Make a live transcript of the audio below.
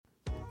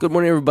Good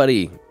morning,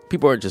 everybody.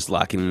 People aren't just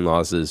locking in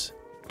losses.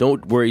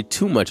 Don't worry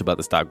too much about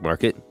the stock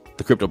market,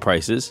 the crypto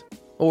prices,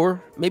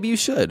 or maybe you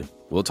should.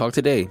 We'll talk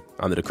today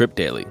on the Decrypt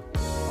Daily.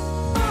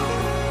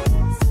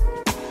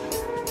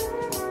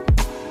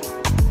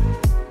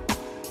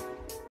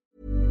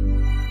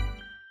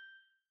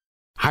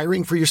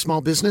 Hiring for your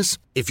small business?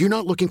 If you're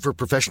not looking for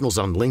professionals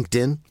on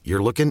LinkedIn,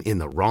 you're looking in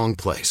the wrong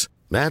place.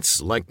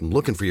 That's like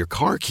looking for your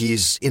car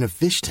keys in a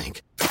fish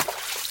tank.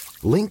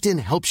 LinkedIn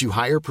helps you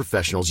hire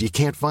professionals you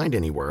can't find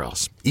anywhere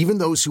else, even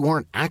those who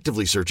aren't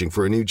actively searching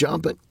for a new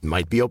job but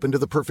might be open to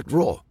the perfect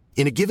role.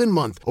 In a given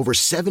month, over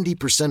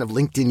 70% of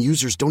LinkedIn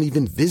users don't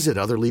even visit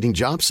other leading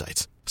job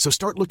sites. So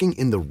start looking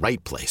in the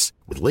right place.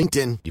 With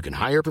LinkedIn, you can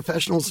hire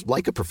professionals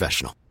like a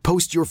professional.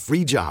 Post your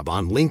free job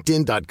on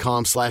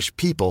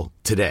linkedin.com/people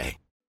today.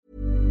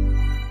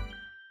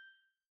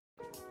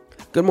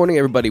 Good morning,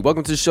 everybody.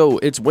 Welcome to the show.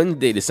 It's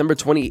Wednesday, December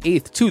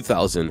 28th,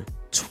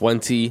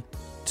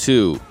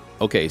 2022.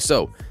 Okay,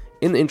 so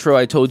in the intro,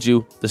 I told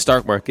you the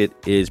stock market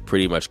is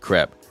pretty much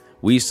crap.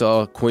 We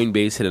saw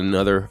Coinbase hit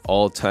another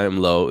all-time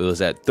low. It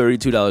was at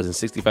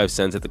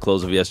 $32.65 at the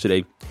close of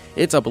yesterday.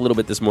 It's up a little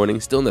bit this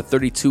morning, still in the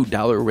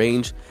 $32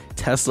 range.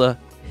 Tesla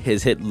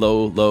has hit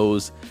low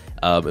lows.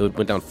 It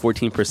went down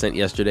 14%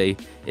 yesterday.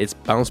 It's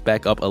bounced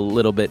back up a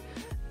little bit.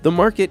 The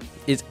market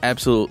is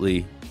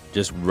absolutely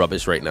just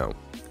rubbish right now.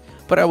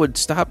 But I would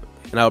stop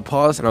and I would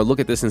pause and I would look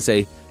at this and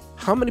say,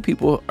 how many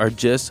people are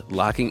just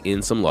locking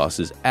in some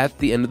losses at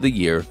the end of the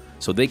year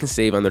so they can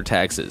save on their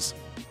taxes?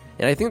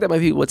 And I think that might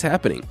be what's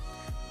happening.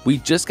 We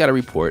just got a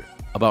report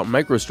about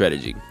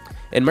MicroStrategy.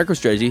 And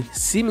MicroStrategy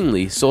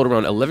seemingly sold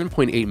around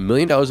 $11.8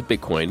 million of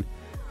Bitcoin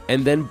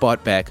and then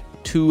bought back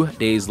 2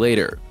 days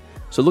later.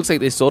 So it looks like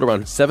they sold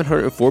around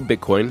 704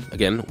 Bitcoin,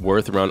 again,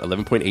 worth around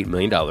 $11.8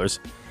 million,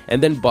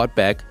 and then bought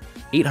back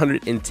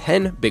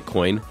 810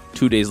 Bitcoin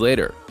 2 days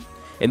later.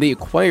 And they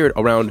acquired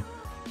around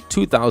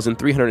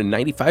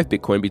 2,395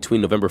 Bitcoin between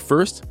November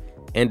 1st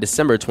and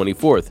December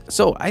 24th.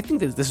 So I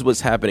think that this is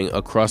what's happening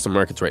across the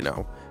markets right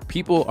now.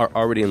 People are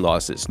already in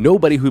losses.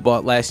 Nobody who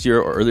bought last year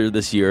or earlier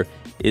this year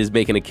is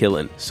making a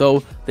killing.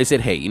 So they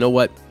said, hey, you know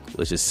what?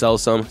 Let's just sell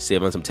some,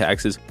 save on some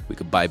taxes. We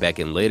could buy back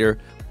in later.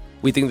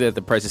 We think that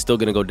the price is still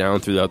going to go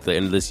down throughout the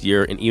end of this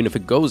year. And even if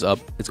it goes up,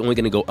 it's only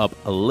going to go up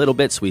a little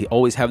bit. So we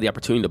always have the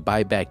opportunity to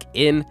buy back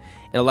in.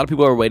 And a lot of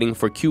people are waiting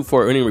for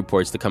Q4 earning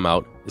reports to come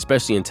out,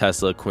 especially in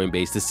Tesla,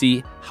 Coinbase, to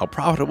see how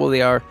profitable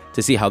they are,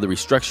 to see how the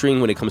restructuring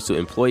when it comes to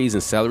employees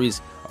and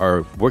salaries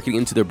are working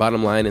into their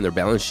bottom line and their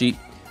balance sheet.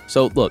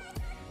 So look,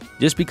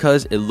 just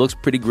because it looks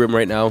pretty grim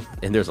right now,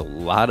 and there's a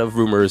lot of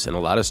rumors and a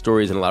lot of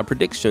stories and a lot of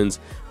predictions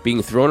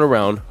being thrown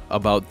around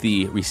about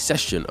the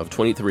recession of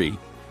 23,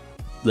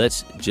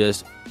 let's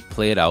just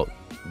play it out,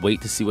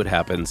 wait to see what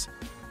happens,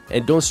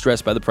 and don't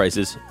stress by the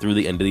prices through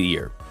the end of the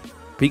year.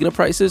 Speaking of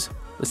prices,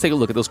 let's take a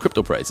look at those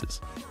crypto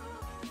prices.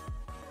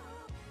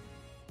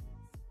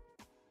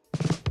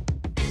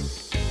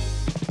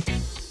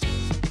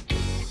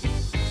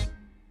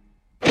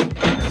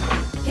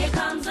 Here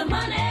comes the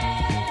money.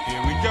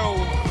 Here we go.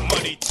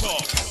 Money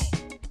talk.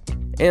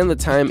 And the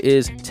time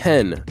is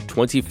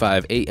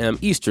 10:25 a.m.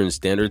 Eastern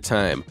Standard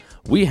Time.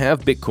 We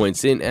have Bitcoin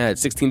sitting at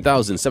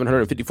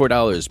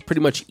 $16,754,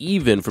 pretty much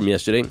even from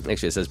yesterday.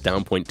 Actually, it says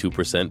down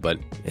 0.2%, but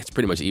it's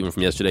pretty much even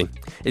from yesterday.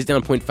 It's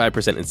down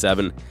 0.5% in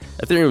 7.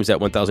 Ethereum is at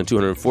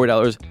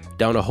 $1,204,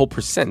 down a whole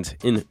percent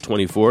in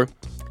 24.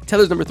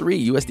 Tether's number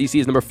 3,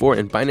 USDC is number 4,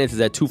 and Binance is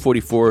at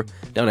 $244,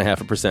 down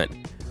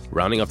 0.5%.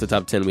 Rounding off the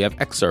top 10, we have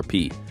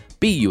XRP,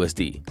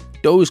 BUSD,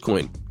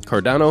 Dogecoin,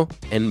 Cardano,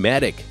 and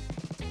Matic.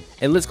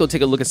 And let's go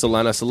take a look at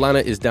Solana.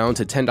 Solana is down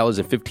to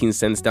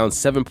 $10.15, down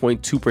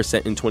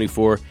 7.2% in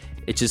 24.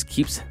 It just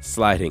keeps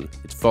sliding.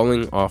 It's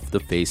falling off the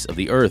face of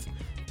the earth.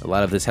 A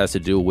lot of this has to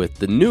do with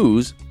the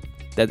news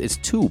that its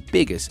two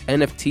biggest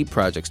NFT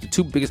projects, the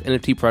two biggest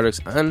NFT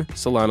projects on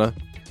Solana,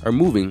 are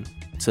moving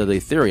to the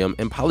Ethereum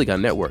and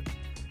Polygon network.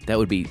 That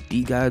would be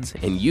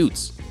DeGods and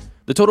Utes.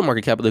 The total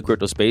market cap of the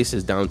crypto space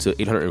is down to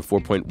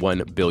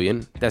 $804.1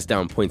 billion. That's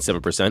down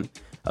 0.7%.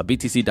 A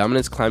BTC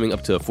dominance climbing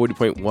up to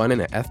 40.1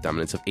 and an ETH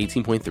dominance of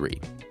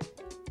 18.3.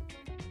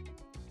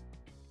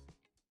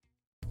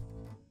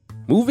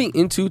 Moving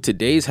into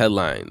today's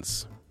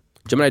headlines.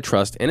 Gemini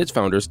Trust and its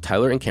founders,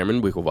 Tyler and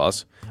Cameron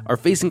Winklevoss, are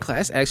facing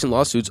class action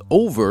lawsuits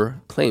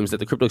over claims that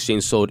the crypto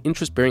exchange sold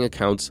interest-bearing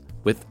accounts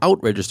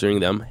without registering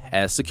them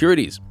as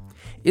securities.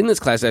 In this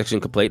class action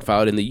complaint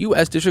filed in the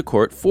U.S. District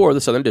Court for the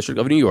Southern District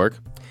of New York,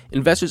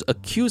 investors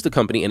accused the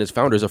company and its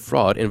founders of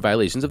fraud and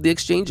violations of the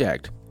Exchange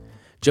Act.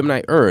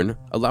 Gemini Earn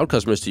allowed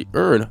customers to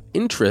earn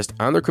interest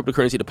on their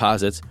cryptocurrency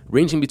deposits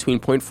ranging between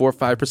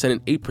 0.45%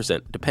 and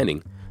 8%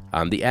 depending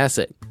on the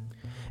asset.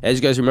 As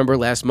you guys remember,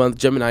 last month,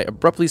 Gemini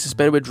abruptly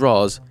suspended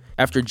withdrawals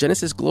after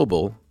Genesis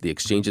Global, the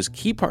exchange's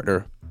key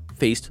partner,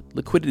 faced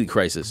liquidity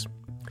crisis.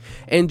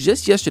 And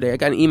just yesterday, I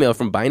got an email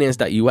from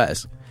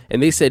Binance.us,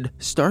 and they said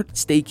start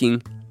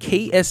staking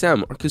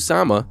KSM or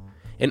Kusama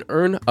and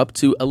earn up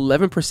to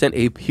 11%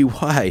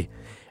 APY.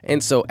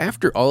 And so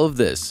after all of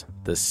this,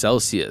 the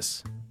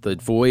Celsius, the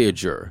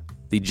Voyager,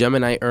 the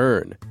Gemini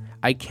Earn,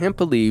 I can't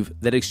believe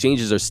that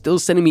exchanges are still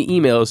sending me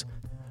emails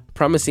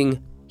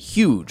promising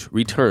huge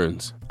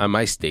returns on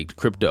my staked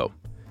crypto.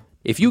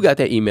 If you got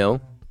that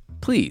email,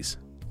 please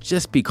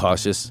just be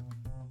cautious.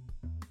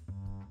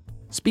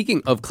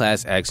 Speaking of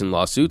class action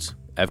lawsuits,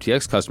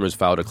 FTX customers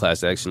filed a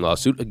class action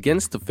lawsuit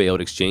against the failed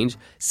exchange,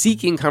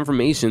 seeking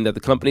confirmation that the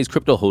company's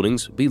crypto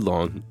holdings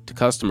belong to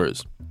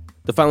customers.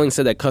 The filing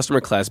said that customer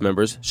class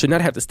members should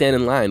not have to stand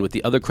in line with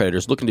the other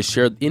creditors looking to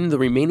share in the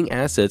remaining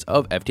assets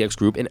of FTX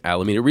Group and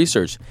Alameda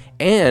Research,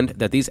 and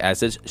that these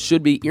assets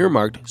should be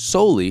earmarked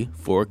solely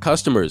for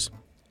customers.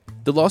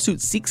 The lawsuit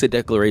seeks a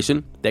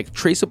declaration that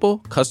traceable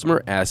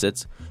customer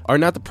assets are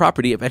not the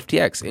property of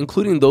FTX,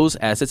 including those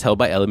assets held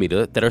by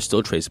Alameda that are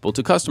still traceable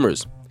to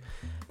customers.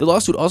 The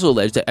lawsuit also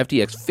alleged that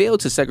FTX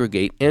failed to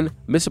segregate and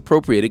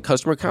misappropriated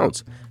customer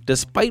accounts,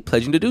 despite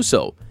pledging to do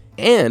so,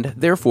 and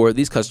therefore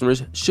these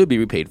customers should be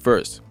repaid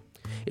first.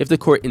 If the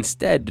court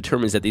instead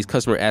determines that these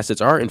customer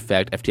assets are in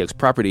fact FTX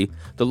property,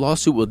 the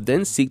lawsuit will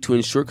then seek to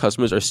ensure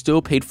customers are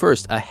still paid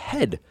first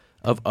ahead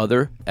of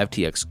other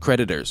FTX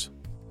creditors.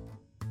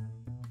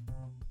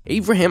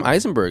 Abraham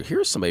Eisenberg,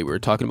 here's somebody we were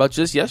talking about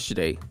just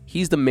yesterday.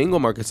 He's the Mango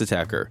Markets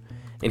attacker,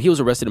 and he was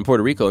arrested in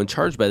Puerto Rico and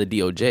charged by the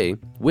DOJ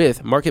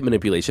with market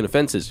manipulation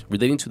offenses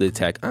relating to the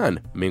attack on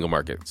Mango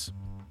Markets.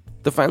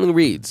 The filing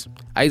reads,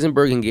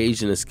 Eisenberg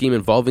engaged in a scheme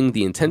involving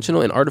the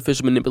intentional and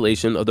artificial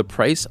manipulation of the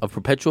price of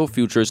perpetual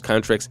futures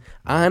contracts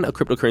on a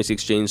cryptocurrency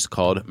exchange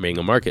called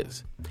Mango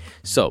Markets.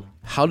 So,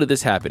 how did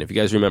this happen? If you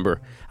guys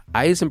remember,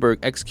 Eisenberg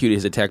executed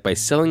his attack by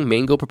selling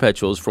Mango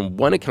perpetuals from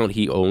one account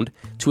he owned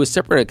to a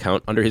separate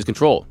account under his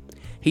control.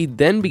 He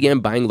then began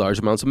buying large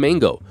amounts of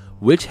Mango,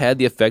 which had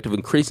the effect of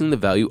increasing the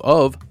value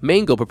of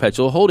Mango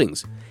perpetual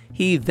holdings.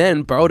 He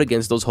then borrowed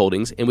against those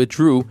holdings and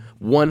withdrew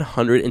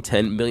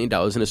 $110 million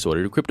in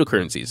assorted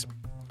cryptocurrencies.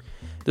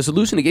 The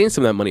solution to getting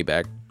some of that money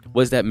back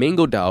was that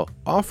Mango DAO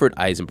offered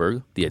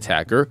Eisenberg, the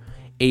attacker,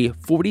 a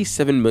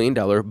 $47 million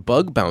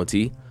bug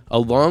bounty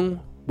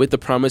along with the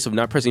promise of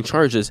not pressing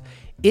charges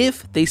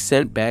if they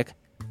sent back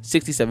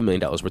 $67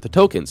 million worth of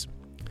tokens.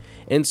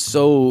 And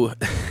so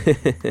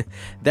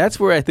that's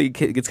where I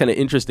think it gets kind of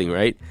interesting,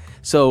 right?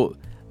 So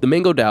the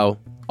Mango DAO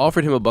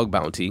offered him a bug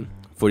bounty,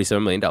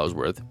 $47 million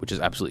worth, which is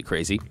absolutely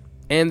crazy.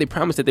 And they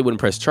promised that they wouldn't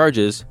press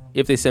charges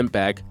if they sent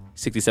back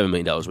 $67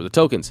 million worth of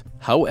tokens.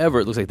 However,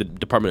 it looks like the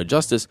Department of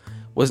Justice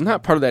was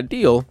not part of that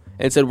deal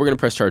and said, we're going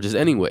to press charges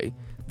anyway.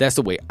 That's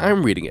the way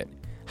I'm reading it.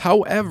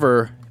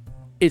 However,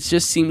 it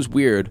just seems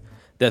weird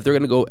that they're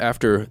going to go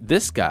after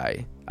this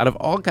guy out of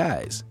all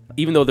guys.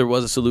 Even though there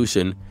was a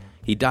solution,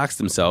 he doxed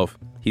himself.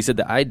 He said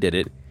that I did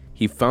it.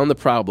 He found the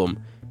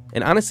problem.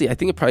 And honestly, I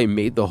think it probably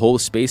made the whole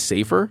space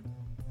safer.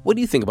 What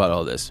do you think about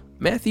all this?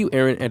 Matthew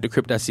Aaron at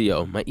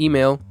Decrypt.co. My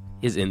email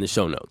is in the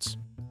show notes.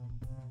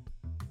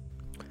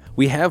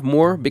 We have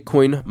more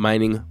Bitcoin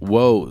mining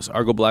woes.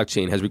 Argo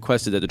Blockchain has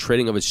requested that the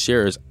trading of its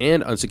shares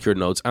and unsecured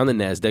notes on the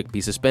Nasdaq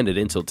be suspended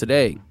until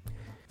today.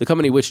 The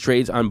company, which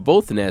trades on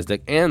both the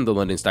Nasdaq and the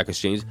London Stock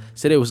Exchange,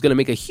 said it was going to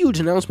make a huge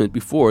announcement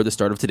before the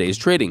start of today's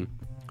trading.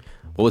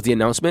 What was the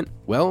announcement?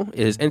 Well,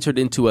 it has entered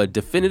into a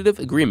definitive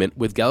agreement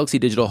with Galaxy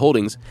Digital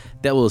Holdings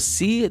that will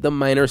see the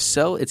miner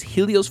sell its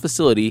Helios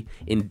facility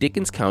in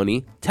Dickens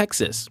County,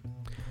 Texas.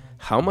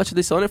 How much are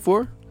they selling it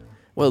for?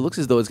 Well, it looks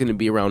as though it's going to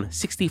be around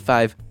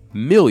 $65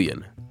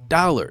 million.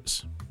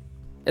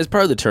 As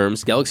part of the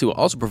terms, Galaxy will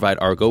also provide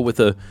Argo with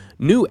a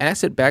new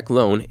asset-backed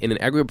loan in an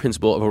aggregate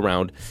principal of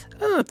around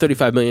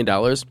 $35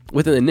 million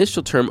with an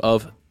initial term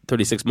of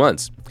 36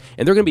 months.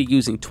 And they're going to be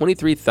using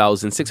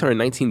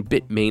 23,619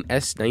 Bitmain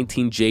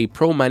S19J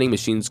Pro mining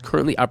machines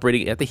currently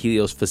operating at the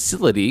Helios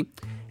facility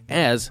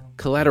as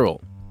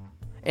collateral.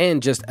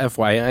 And just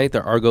FYI,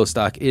 the Argo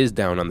stock is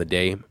down on the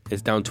day.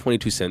 It's down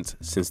 22 cents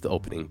since the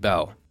opening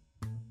bell.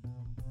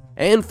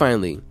 And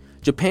finally,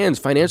 Japan's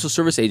Financial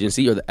Service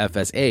Agency, or the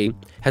FSA,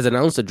 has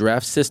announced a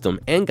draft system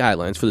and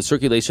guidelines for the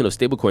circulation of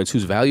stablecoins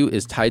whose value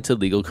is tied to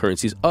legal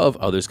currencies of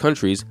other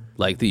countries,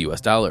 like the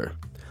US dollar.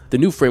 The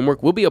new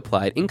framework will be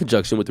applied in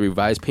conjunction with the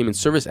revised Payment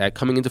Service Act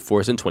coming into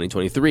force in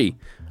 2023,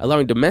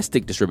 allowing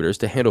domestic distributors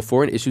to handle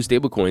foreign-issued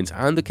stablecoins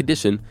on the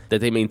condition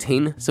that they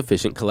maintain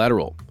sufficient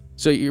collateral.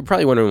 So you're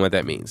probably wondering what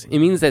that means. It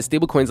means that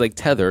stablecoins like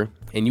Tether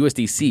and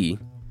USDC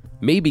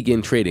may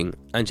begin trading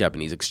on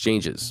Japanese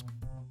exchanges.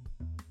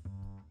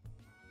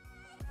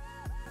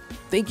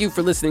 Thank you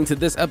for listening to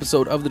this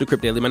episode of the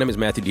Decrypt Daily. My name is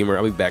Matthew Deemer.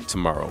 I'll be back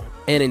tomorrow.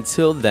 And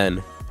until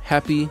then,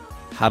 happy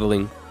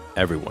hodling,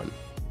 everyone.